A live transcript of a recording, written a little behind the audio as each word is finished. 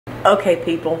Okay,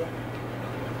 people,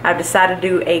 I've decided to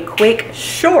do a quick,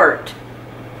 short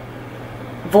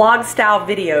vlog style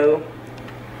video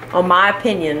on my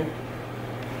opinion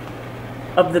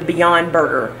of the Beyond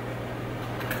Burger.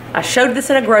 I showed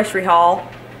this in a grocery haul.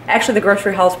 Actually, the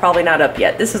grocery haul is probably not up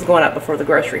yet. This is going up before the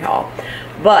grocery haul.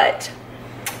 But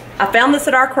I found this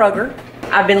at our Kroger.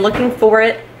 I've been looking for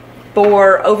it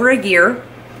for over a year.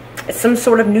 It's some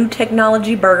sort of new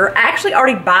technology burger. I actually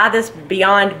already buy this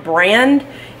Beyond brand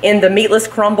in the meatless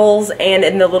crumbles and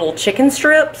in the little chicken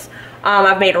strips.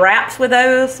 I've made wraps with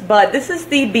those, but this is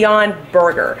the Beyond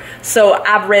Burger. So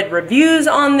I've read reviews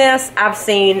on this. I've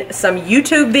seen some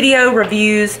YouTube video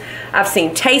reviews. I've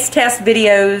seen taste test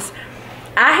videos.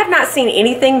 I have not seen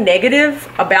anything negative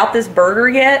about this burger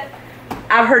yet.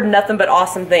 I've heard nothing but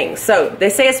awesome things. So they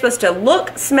say it's supposed to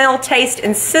look, smell, taste,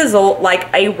 and sizzle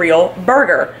like a real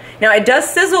burger. Now it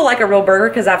does sizzle like a real burger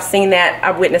because I've seen that,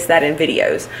 I've witnessed that in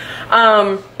videos.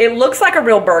 It looks like a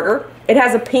real burger. It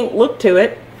has a pink look to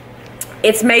it.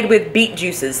 It's made with beet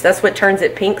juices. That's what turns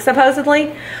it pink,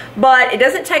 supposedly. But it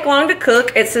doesn't take long to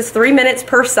cook. It says 3 minutes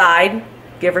per side,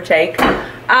 give or take.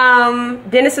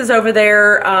 Dennis is over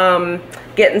there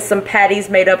getting some patties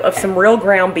made up of some real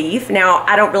ground beef. Now,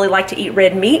 I don't really like to eat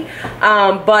red meat,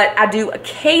 but I do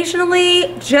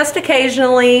occasionally, just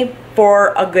occasionally,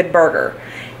 for a good burger.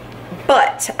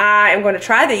 But I am going to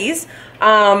try these.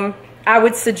 I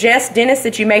would suggest, Dennis,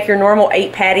 that you make your normal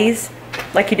 8 patties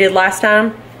like you did last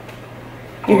time.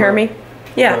 You hear me?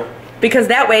 Yeah. Because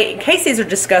that way, in case these are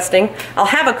disgusting, I'll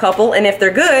have a couple, and if they're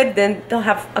good, then they'll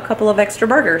have a couple of extra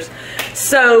burgers.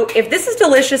 So if this is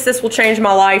delicious, this will change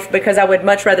my life because I would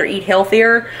much rather eat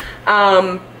healthier.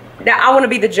 Now, I want to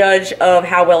be the judge of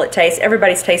how well it tastes.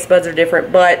 Everybody's taste buds are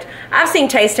different, but I've seen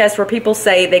taste tests where people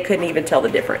say they couldn't even tell the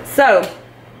difference. So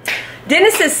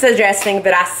Dennis is suggesting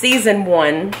that I season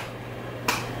one,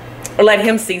 or let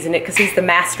him season it because he's the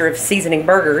master of seasoning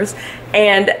burgers.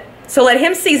 And so let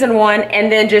him season one and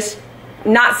then just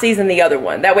not season the other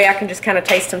one. That way I can just kind of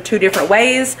taste them 2 different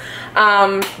ways.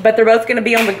 But they're both going to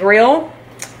be on the grill.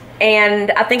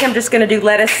 And I think I'm just going to do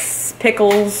lettuce,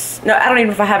 pickles. No, I don't even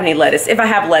know if I have any lettuce. If I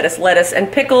have lettuce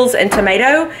and pickles and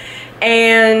tomato.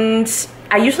 And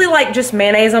I usually like just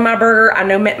mayonnaise on my burger. I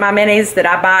know my mayonnaise that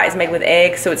I buy is made with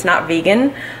eggs, so it's not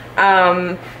vegan.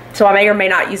 So I may or may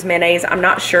not use mayonnaise. I'm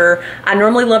not sure. I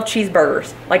normally love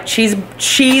cheeseburgers. Like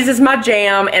cheese is my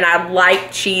jam, and I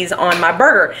like cheese on my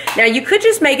burger. Now you could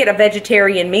just make it a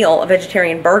vegetarian meal, a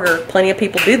vegetarian burger. Plenty of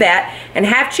people do that and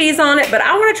have cheese on it, but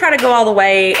I want to try to go all the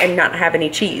way and not have any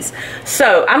cheese.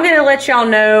 So I'm going to let y'all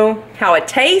know how it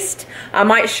tastes. I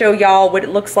might show y'all what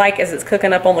it looks like as it's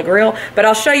cooking up on the grill, but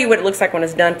I'll show you what it looks like when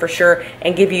it's done for sure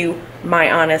and give you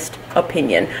my honest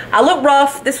opinion. I look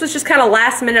rough. This was just kind of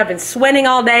last minute. I've been sweating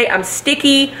all day. I'm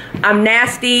sticky. I'm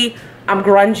nasty. I'm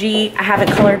grungy. I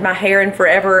haven't colored my hair in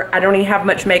forever. I don't even have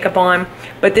much makeup on,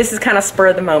 but this is kind of spur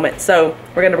of the moment. So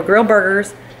we're going to grill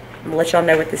burgers. I'm going to let y'all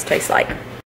know what this tastes like.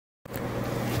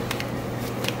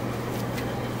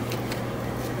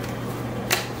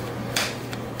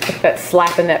 That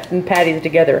slapping that patties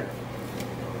together.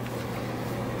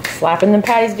 Slapping them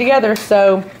patties together,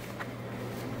 so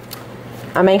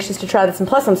I'm anxious to try this, and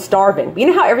plus I'm starving. You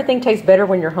know how everything tastes better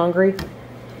when you're hungry?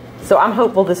 So I'm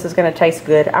hopeful this is going to taste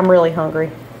good. I'm really hungry.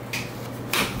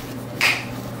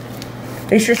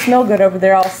 They sure smell good over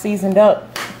there, all seasoned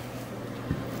up.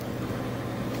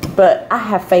 But I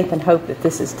have faith and hope that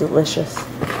this is delicious.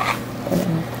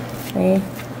 See?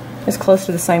 It's close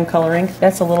to the same coloring.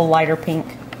 That's a little lighter pink.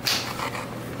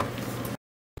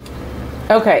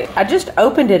 Okay, I just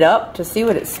opened it up to see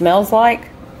what it smells like.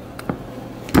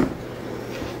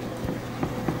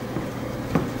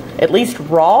 At least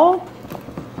raw?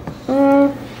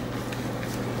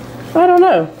 I don't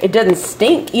know. It doesn't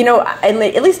stink. You know, at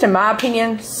least in my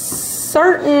opinion,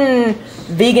 certain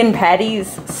vegan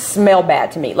patties smell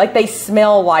bad to me. Like they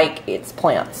smell like it's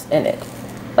plants in it.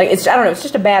 Like it's, I don't know, it's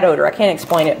just a bad odor. I can't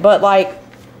explain it. But like,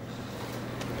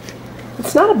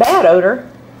 it's not a bad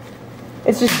odor.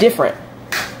 It's just different.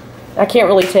 I can't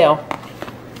really tell.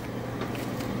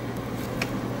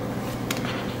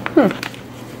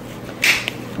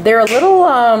 They're a little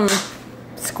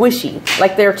squishy,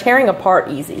 like they're tearing apart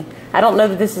easy. I don't know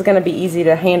that this is going to be easy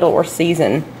to handle or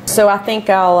season. So I think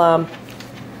I'll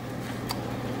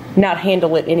not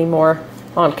handle it anymore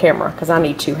on camera because I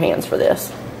need 2 hands for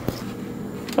this.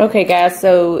 Okay guys,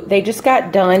 so they just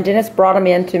got done. Dennis brought them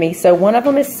in to me. So one of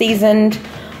them is seasoned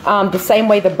the same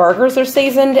way the burgers are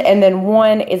seasoned, and then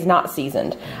one is not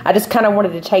seasoned. I just kind of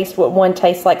wanted to taste what one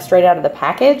tastes like straight out of the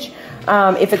package.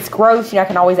 If it's gross, you know, I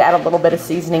can always add a little bit of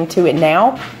seasoning to it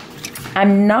now.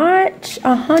 I'm not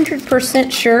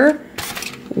 100% sure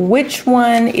which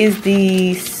one is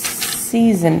the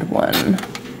seasoned one.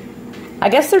 I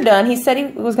guess they're done. He said he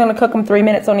was going to cook them 3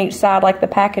 minutes on each side like the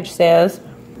package says.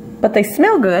 But they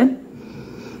smell good.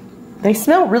 They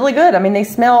smell really good. I mean, they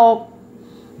smell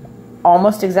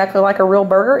almost exactly like a real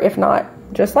burger, if not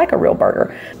just like a real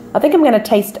burger. I think I'm going to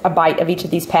taste a bite of each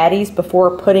of these patties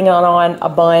before putting it on a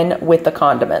bun with the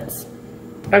condiments.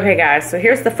 Okay guys, so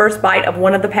here's the first bite of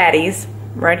one of the patties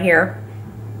right here.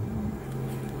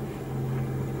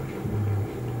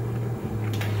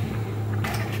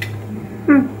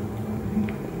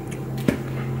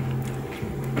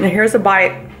 And here's a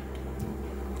bite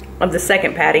of the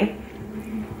second patty.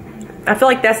 I feel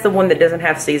like that's the one that doesn't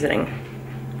have seasoning.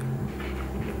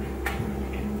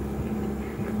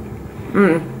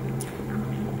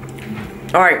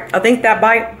 Alright, I think that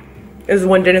bite is the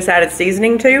one Dennis added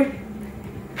seasoning to.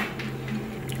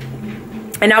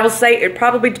 And I will say it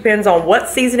probably depends on what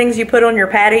seasonings you put on your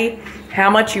patty, how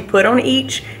much you put on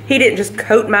each. He didn't just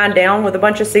coat mine down with a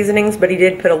bunch of seasonings, but he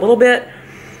did put a little bit.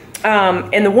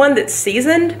 And the one that's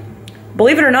seasoned,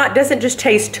 believe it or not, doesn't just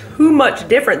taste too much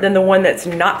different than the one that's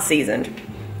not seasoned.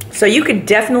 So you could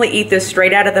definitely eat this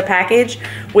straight out of the package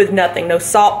with nothing. No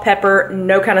salt, pepper,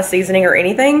 no kind of seasoning or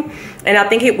anything. And I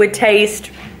think it would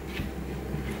taste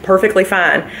perfectly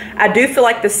fine. I do feel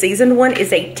like the seasoned one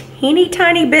is a teeny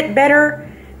tiny bit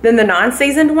better than the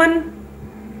non-seasoned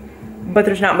one, but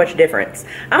there's not much difference.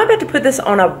 I'm about to put this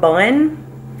on a bun.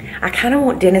 I kind of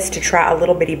want Dennis to try a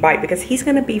little bitty bite because he's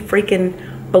gonna be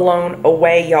freaking blown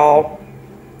away, y'all.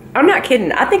 I'm not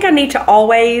kidding. I think I need to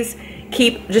always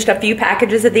keep just a few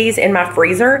packages of these in my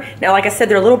freezer. Now, like I said,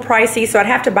 they're a little pricey, so I'd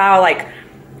have to buy like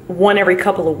one every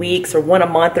couple of weeks or one a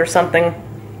month or something,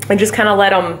 and just kind of let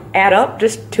them add up,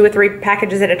 just 2 or 3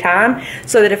 packages at a time,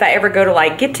 so that if I ever go to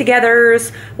like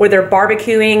get-togethers where they're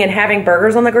barbecuing and having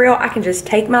burgers on the grill, I can just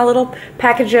take my little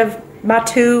package of my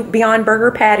 2 Beyond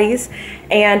Burger patties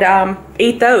and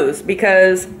eat those,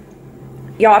 because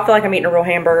y'all, I feel like I'm eating a real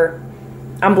hamburger.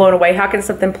 I'm blown away. How can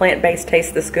something plant-based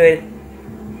taste this good?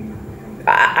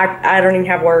 I don't even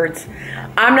have words.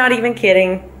 I'm not even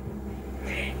kidding.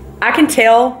 I can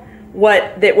tell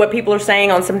what people are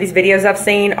saying on some of these videos I've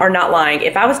seen are not lying.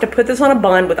 If I was to put this on a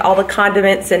bun with all the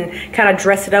condiments and kind of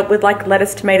dress it up with like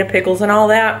lettuce, tomato, pickles and all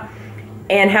that,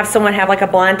 and have someone have like a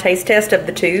blind taste test of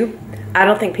the two, I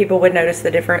don't think people would notice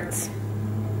the difference.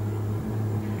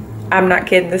 I'm not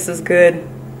kidding. This is good.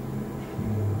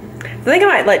 I think I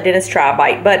might let Dennis try a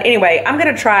bite, but anyway, I'm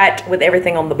gonna try it with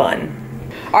everything on the bun.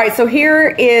 All right, so here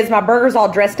is my burgers all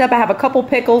dressed up. I have a couple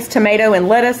pickles, tomato, and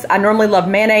lettuce. I normally love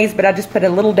mayonnaise, but I just put a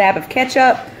little dab of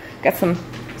ketchup. Got some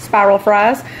spiral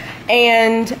fries.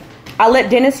 And I let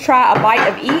Dennis try a bite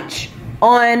of each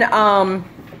on,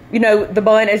 you know, the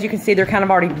bun. As you can see, they're kind of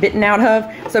already bitten out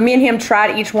of. So me and him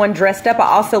tried each one dressed up. I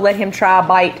also let him try a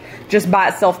bite just by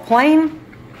itself plain.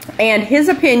 And his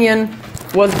opinion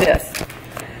was this.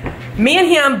 Me and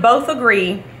him both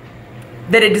agree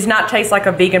that it does not taste like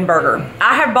a vegan burger.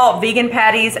 I have bought vegan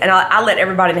patties and I let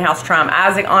everybody in the house try them.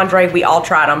 Isaac, Andre, we all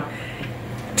tried them.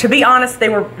 To be honest, they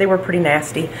were pretty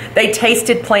nasty. They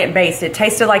tasted plant-based. It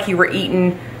tasted like you were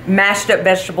eating mashed up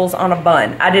vegetables on a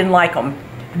bun. I didn't like them.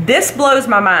 This blows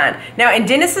my mind. Now, in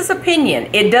Dennis's opinion,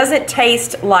 it doesn't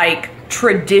taste like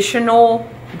traditional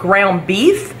ground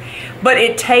beef, but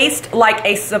it tastes like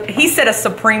he said a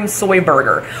supreme soy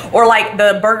burger, or like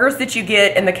the burgers that you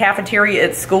get in the cafeteria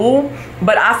at school.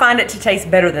 But I find it to taste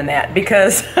better than that,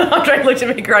 because Andre looked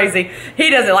at me crazy. He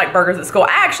doesn't like burgers at school.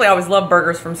 I actually always love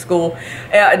burgers from school.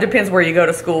 It depends where you go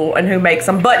to school and who makes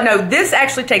them. But no, this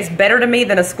actually tastes better to me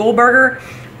than a school burger.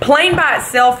 Plain by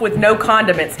itself with no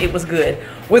condiments, it was good.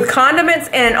 With condiments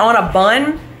and on a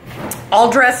bun,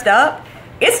 all dressed up,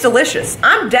 it's delicious.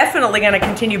 I'm definitely going to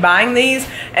continue buying these,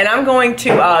 and I'm going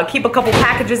to keep a couple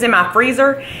packages in my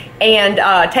freezer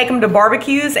and take them to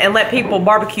barbecues and let people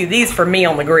barbecue these for me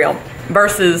on the grill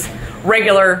versus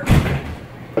regular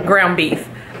ground beef,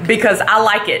 because I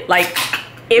like it. Like,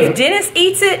 if Dennis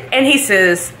eats it and he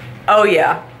says, oh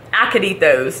yeah, I could eat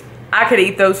those, I could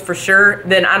eat those for sure,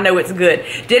 then I know it's good.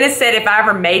 Dennis said if I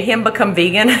ever made him become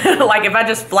vegan, like if I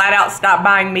just flat out stopped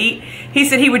buying meat, he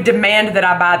said he would demand that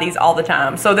I buy these all the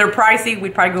time. So they're pricey,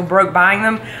 we'd probably go broke buying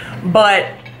them,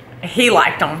 but he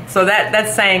liked them. So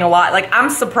that's saying a lot. Like, I'm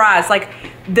surprised. Like,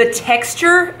 the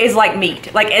texture is like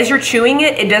meat. Like, as you're chewing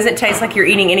it, it doesn't taste like you're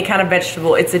eating any kind of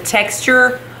vegetable. It's a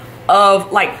texture of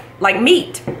like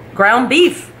meat, ground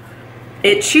beef.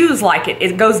 It chews like it.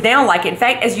 It goes down like it. In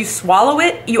fact, as you swallow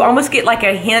it, you almost get like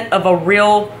a hint of a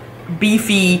real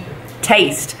beefy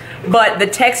taste. But the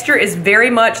texture is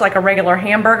very much like a regular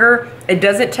hamburger. It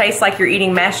doesn't taste like you're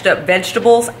eating mashed up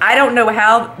vegetables. I don't know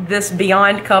how this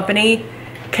Beyond company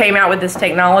came out with this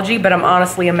technology, but I'm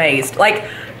honestly amazed. Like,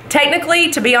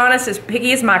 technically, to be honest, as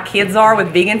picky as my kids are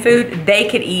with vegan food, they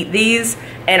could eat these,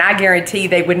 and I guarantee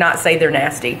they would not say they're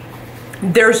nasty.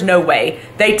 There's no way.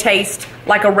 They taste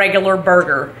like a regular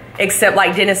burger, except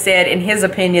like Dennis said, in his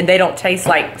opinion, they don't taste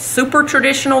like super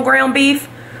traditional ground beef,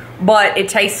 but it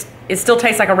still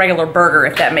tastes like a regular burger,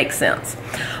 if that makes sense.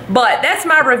 But that's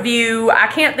my review. I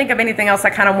can't think of anything else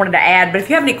I kind of wanted to add, but if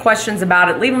you have any questions about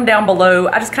it, leave them down below.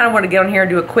 I just kind of want to get on here and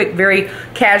do a quick, very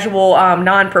casual,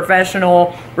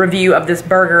 non-professional review of this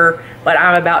burger, but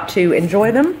I'm about to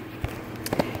enjoy them.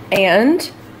 And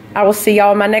I will see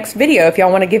y'all in my next video. If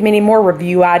y'all want to give me any more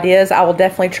review ideas, I will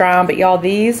definitely try them. But y'all,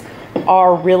 these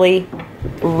are really,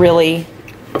 really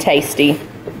tasty.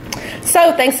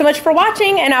 So thanks so much for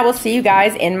watching, and I will see you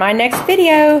guys in my next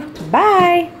video.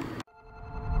 Bye.